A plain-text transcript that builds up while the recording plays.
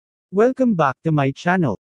Welcome back to my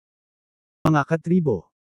channel, mga KaTribo.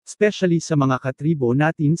 Especially sa mga KaTribo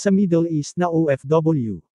natin sa Middle East na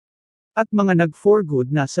OFW. At mga nag-for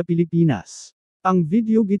good na sa Pilipinas. Ang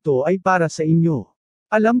video ito ay para sa inyo.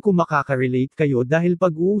 Alam ko makaka-relate kayo dahil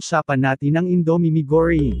pag-uusapan natin ang Indomie Mie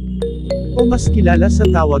Goreng. O mas kilala sa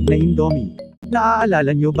tawag na Indomie.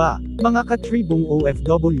 Naaalala nyo ba, mga KaTribong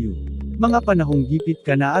OFW? Mga panahong gipit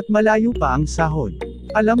ka na at malayo pa ang sahod.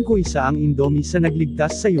 Alam ko isa ang Indomie sa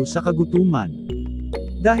nagligtas sa'yo sa kagutuman.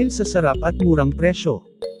 Dahil sa sarap at murang presyo.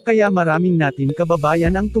 Kaya maraming natin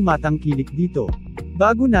kababayan ang tumatangkilik dito.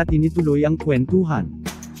 Bago natin ituloy ang kwentuhan.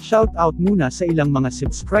 Shout out muna sa ilang mga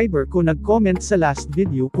subscriber ko nag-comment sa last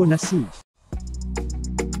video ko na si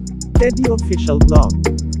Teddy Official Vlog,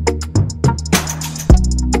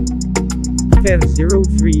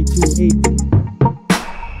 Fair0328,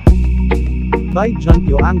 by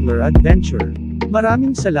Junkyo Angler Adventure.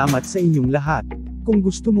 Maraming salamat sa inyong lahat. Kung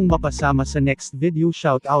gusto mong mapasama sa next video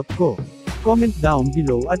shoutout ko, comment down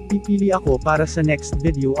below at pipili ako para sa next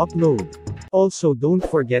video upload. Also don't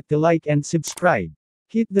forget to like and subscribe.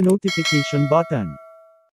 Hit the notification button.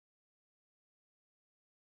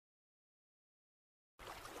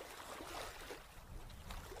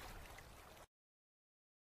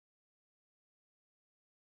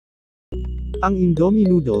 Ang Indomie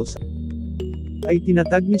Noodles ay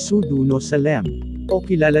tinatag ni Suduno sa Lem, o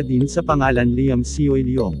kilala din sa pangalan Liam Sioy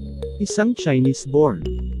Leong, isang Chinese-born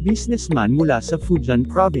businessman mula sa Fujian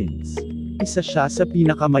Province. Isa siya sa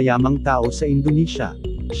pinakamayamang tao sa Indonesia.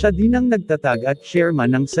 Siya din ang nagtatag at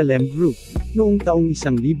chairman ng Salem Group. Noong taong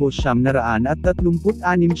 1936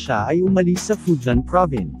 siya ay umalis sa Fujian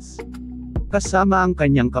Province. Kasama ang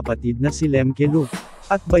kanyang kapatid na si Lem Keluk,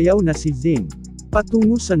 at bayaw na si Zing,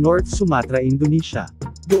 patungo sa North Sumatra, Indonesia.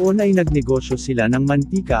 Doon ay nagnegosyo sila ng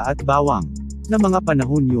mantika at bawang, na mga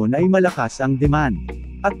panahon yun ay malakas ang demand.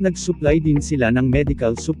 At nag-supply din sila ng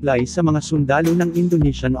medical supply sa mga sundalo ng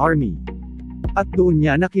Indonesian Army. At doon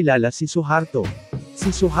niya nakilala si Suharto.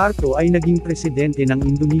 Si Suharto ay naging presidente ng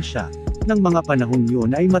Indonesia. Nang mga panahon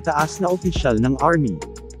yun ay mataas na opisyal ng Army.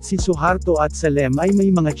 Si Suharto at Salem ay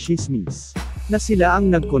may mga chismis, na sila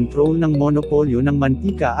ang nag-control ng monopolyo ng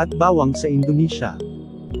mantika at bawang sa Indonesia.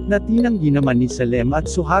 Natinanggi naman ni Salem at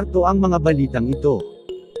Suharto ang mga balitang ito.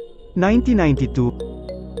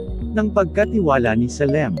 1992. Nang pagkatiwala ni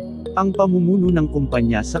Salem ang pamumuno ng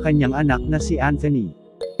kumpanya sa kanyang anak na si Anthony.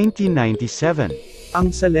 1997. Ang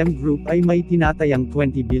Salem Group ay may tinatayang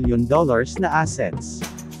 $20 billion na assets.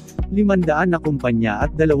 500 na kumpanya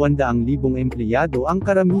at 200,000 empleyado, ang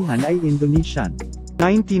karamihan ay Indonesian.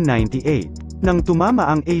 1998. Nang tumama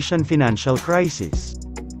ang Asian Financial Crisis,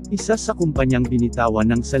 isa sa kumpanyang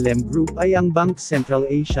binitawan ng Salem Group ay ang Bank Central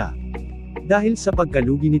Asia. Dahil sa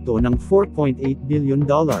pagkalugi nito ng $4.8 billion,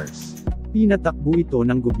 pinatakbo ito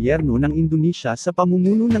ng gobyerno ng Indonesia sa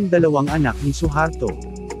pamumuno ng dalawang anak ni Suharto.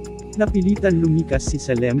 Napilitan lumikas si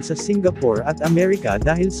Salem sa Singapore at Amerika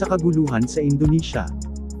dahil sa kaguluhan sa Indonesia.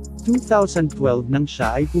 2012 nang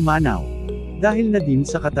siya ay pumanaw. Dahil na din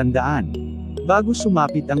sa katandaan. Bago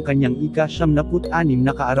sumapit ang kanyang ika-76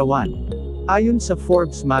 na kaarawan. Ayon sa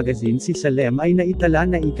Forbes magazine, si Salem ay naitala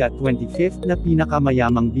na ika-25th na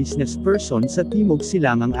pinakamayamang business person sa Timog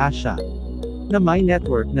Silangang Asya, na may net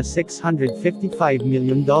worth na $655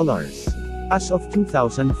 million as of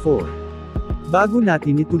 2004. Bago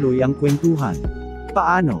natin ituloy ang kwentuhan,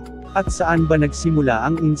 paano at saan ba nagsimula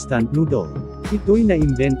ang instant noodle? Ito'y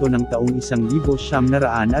naimbento ng taong 1958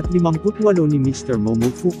 ni Mr.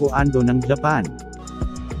 Momofuku Ando ng Japan.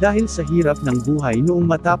 Dahil sa hirap ng buhay noong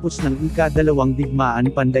matapos ng ika-2 digmaan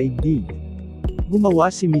pandaigdig, gumawa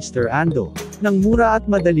si Mr. Ando ng mura at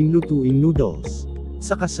madaling lutuing noodles.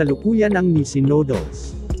 Sa kasalukuyan ang Nissin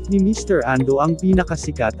Noodles ni Mr. Ando ang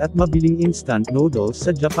pinakasikat at mabiling instant noodles sa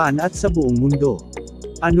Japan at sa buong mundo.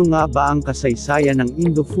 Ano nga ba ang kasaysayan ng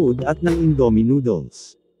Indofood at ng Indomie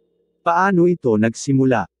Noodles? Paano ito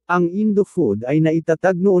nagsimula? Ang Indofood ay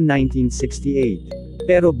naitatag noong 1968.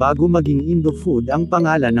 Pero bago maging Indofood ang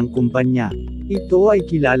pangalan ng kumpanya, ito ay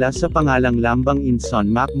kilala sa pangalang Lambang Insan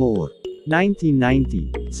Makmur,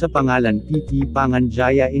 1990, sa pangalan PT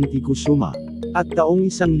Panganjaya Inti Kusuma, at taong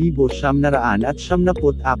 1974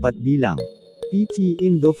 bilang PT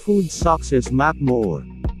Indofood Success Makmur,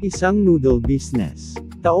 isang noodle business.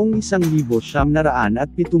 Taong 1972,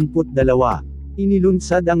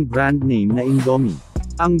 inilunsad ang brand name na Indomie.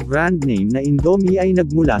 Ang brand name na Indomie ay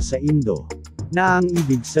nagmula sa Indo, na ang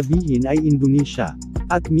ibig sabihin ay Indonesia,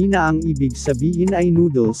 at Mie na ang ibig sabihin ay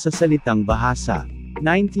noodles sa salitang bahasa.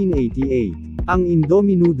 1988. Ang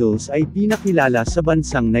Indomie Noodles ay pinakilala sa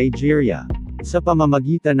bansang Nigeria, sa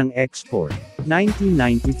pamamagitan ng export.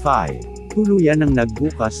 1995. Tuluyan ng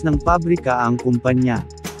nagbukas ng pabrika ang kumpanya,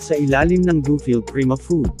 sa ilalim ng Dufil Prima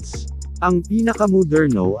Foods, ang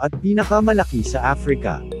pinakamoderno at pinakamalaki sa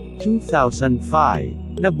Africa.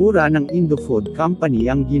 2005, nabura ng Indofood Company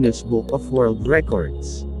ang Guinness Book of World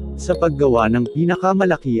Records, sa paggawa ng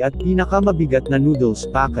pinakamalaki at pinakamabigat na noodles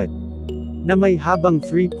packet, na may habang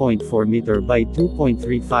 3.4 meter by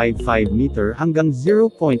 2.355 meter hanggang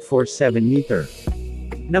 0.47 meter,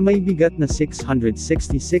 na may bigat na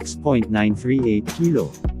 666.938 kilo,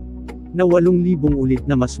 na 8,000 ulit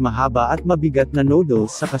na mas mahaba at mabigat na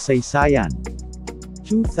noodles sa kasaysayan.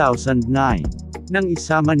 2009, nang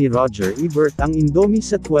isama ni Roger Ebert ang Indomie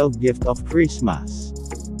sa 12 Gift of Christmas.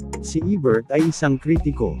 Si Ebert ay isang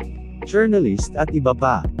kritiko, journalist at iba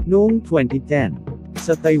pa. Noong 2010,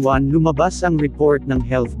 sa Taiwan lumabas ang report ng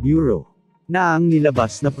Health Bureau, na ang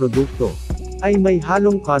nilabas na produkto ay may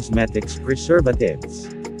halong cosmetics preservatives.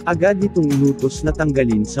 Agad itong inutos na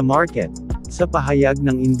tanggalin sa market. Sa pahayag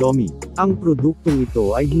ng Indomie, ang produktong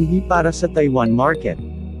ito ay hindi para sa Taiwan market.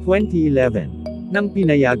 2011, nang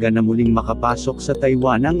pinayagan na muling makapasok sa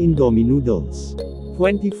Taiwan ang Indomie Noodles.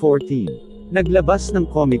 2014, naglabas ng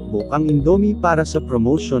comic book ang Indomie para sa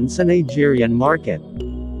promotion sa Nigerian market,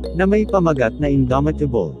 na may pamagat na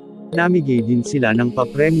Indomitable. Namigay din sila ng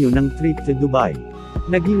papremyo ng trip to Dubai.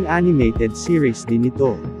 Naging animated series din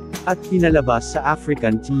ito, at pinalabas sa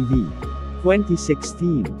African TV.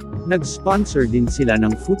 2016, nag-sponsor din sila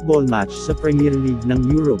ng football match sa Premier League ng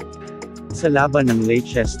Europe, sa laban ng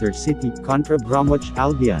Leicester City kontra Bromwich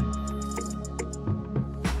Albion.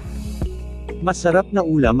 Masarap na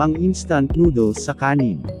ulam ang instant noodles sa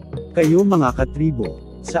kanin. Kayo mga katribo,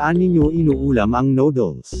 saan ninyo inuulam ang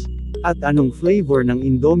noodles? At anong flavor ng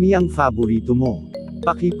Indomie ang favorito mo?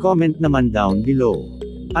 Paki-comment naman down below.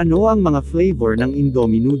 Ano ang mga flavor ng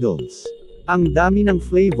Indomie Noodles? Ang dami ng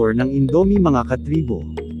flavor ng Indomie mga katribo.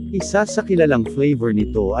 Isa sa kilalang flavor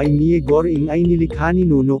nito ay Mie Goreng ay nilikha ni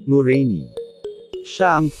Nunok Nureni.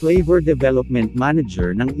 Siya ang Flavor Development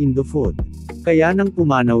Manager ng Indofood. Kaya nang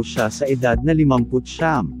pumanaw siya sa edad na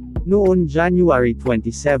 50, noon January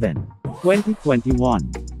 27,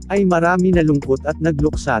 2021, ay marami nalungkot at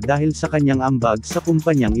nagluksa dahil sa kanyang ambag sa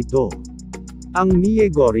kumpanyang ito. Ang Mie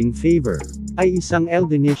Goreng Flavor ay isang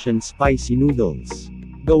Indonesian spicy noodles,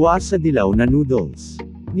 gawa sa dilaw na noodles,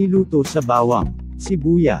 niluto sa bawang,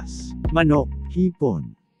 sibuyas, manok,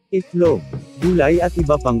 hipon, itlog, gulay at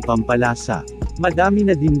iba pang pampalasa. Madami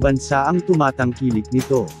na din bansa ang tumatangkilik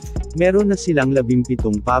nito. Meron na silang 17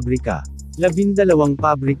 pabrika. 12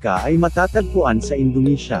 pabrika ay matatagpuan sa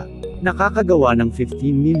Indonesia. Nakakagawa ng 15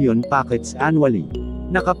 million packets annually.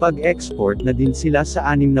 Nakapag-export na din sila sa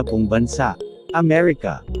 60 bansa.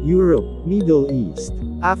 America, Europe, Middle East,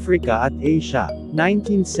 Africa at Asia.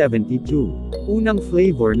 1972, unang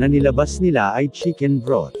flavor na nilabas nila ay chicken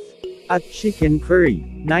broth at chicken curry.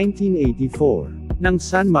 1984, ng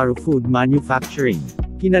Sanmaru Food Manufacturing,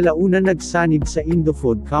 kinalaunan nagsanib sa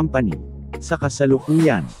Indofood Company. Sa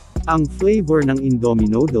kasalukuyan, ang flavor ng Indomie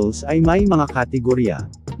Noodles ay may mga kategorya.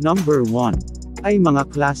 Number 1, ay mga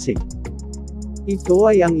classic. Ito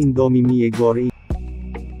ay ang Indomie Mie Goreng,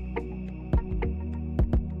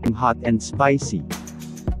 hot and spicy.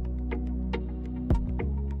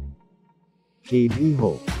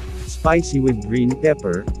 Kristiyanismo, spicy with green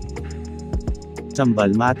pepper.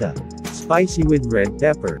 Sambal mata, spicy with red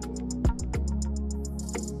pepper.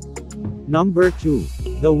 Number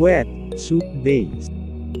 2, the wet, soup-based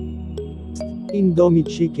Indomie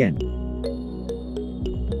chicken.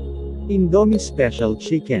 Indomie special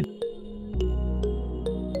chicken.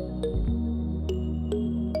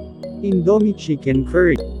 Indomie chicken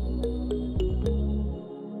curry.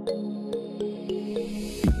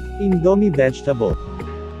 Indomie vegetable.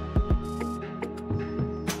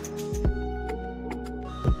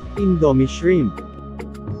 Indomie shrimp.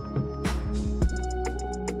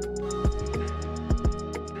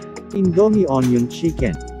 Indomie onion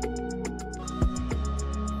chicken.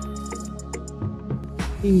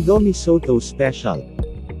 Indomie Soto Special.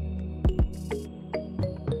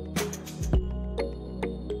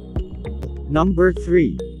 Number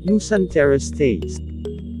 3, Nusanteras Taste.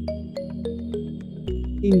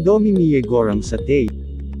 Indomie Mie Goreng Satay.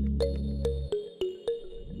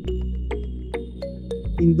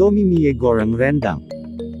 Indomie Mie Goreng Rendang.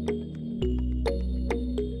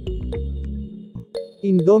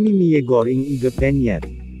 Indomie Mie Goreng Iga Penyet.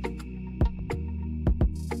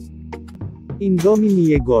 Indomie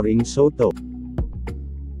Mie Goreng Soto.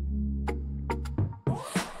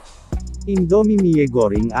 Indomie Mie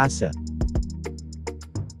Goreng Asa.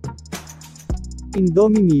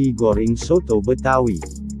 Indomie Mie Goreng Soto Betawi.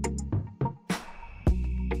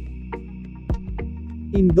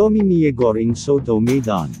 Indomie Mie Goreng Soto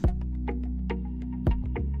Medan.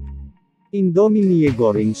 Indomie Mie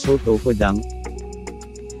Goreng Soto Padang.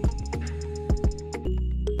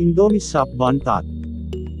 Indomie Sop Bontot.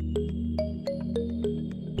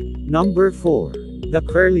 Number 4. The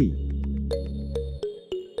Curly.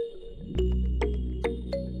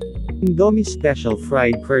 Indomie Special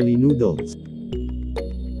Fried Curly Noodles.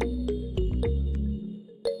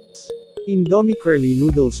 Indomie Curly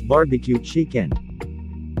Noodles Barbecue Chicken.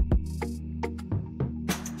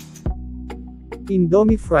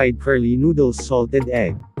 Indomie Fried Curly Noodles Salted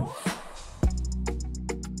Egg.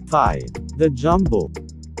 5. The Jumbo.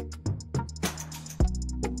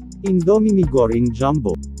 Indomie Mie Goreng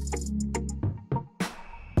Jumbo.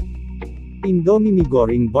 Indomie Mie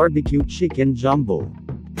Goreng Barbecue Chicken Jumbo.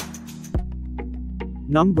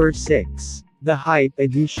 Number 6. The Hype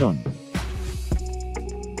Edition.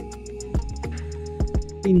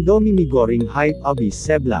 Indomie Mie Goreng Hype Abis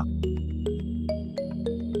Seblak.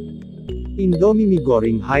 Indomie Mie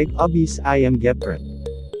Goreng Hype Abis Ayam Geprek.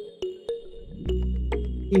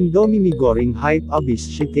 Indomie Mie Goreng Hype Abis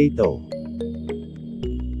Shitato.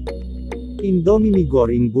 Indomie Mie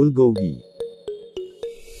Goreng Bulgogi.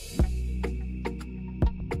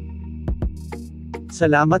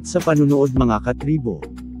 Salamat sa panunood mga katribo.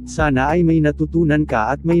 Sana ay may natutunan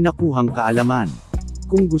ka at may nakuhang kaalaman.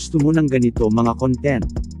 Kung gusto mo ng ganito mga content,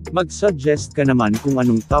 mag-suggest ka naman kung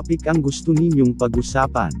anong topic ang gusto ninyong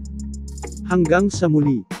pag-usapan. Hanggang sa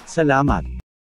muli, salamat.